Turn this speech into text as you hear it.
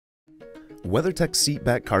WeatherTech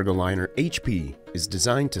SeatBack Cargo Liner HP is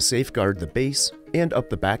designed to safeguard the base and up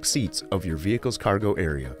the back seats of your vehicle's cargo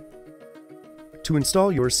area. To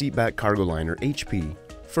install your SeatBack Cargo Liner HP,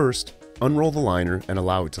 first, unroll the liner and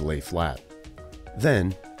allow it to lay flat.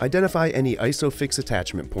 Then, identify any ISOFIX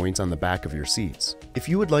attachment points on the back of your seats. If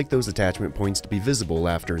you would like those attachment points to be visible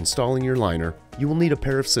after installing your liner, you will need a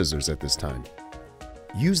pair of scissors at this time.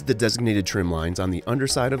 Use the designated trim lines on the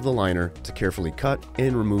underside of the liner to carefully cut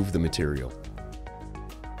and remove the material.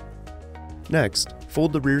 Next,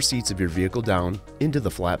 fold the rear seats of your vehicle down into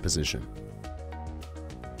the flat position.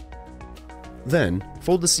 Then,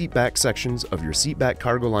 fold the seat back sections of your SeatBack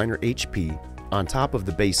Cargo Liner HP on top of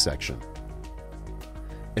the base section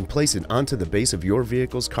and place it onto the base of your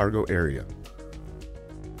vehicle's cargo area.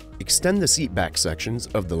 Extend the seat back sections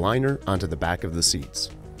of the liner onto the back of the seats,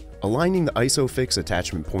 aligning the ISOFIX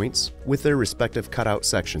attachment points with their respective cutout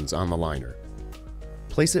sections on the liner.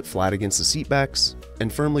 Place it flat against the seat backs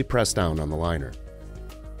and firmly press down on the liner.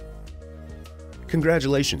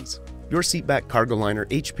 Congratulations! Your SeatBack Cargo Liner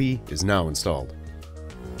HP is now installed.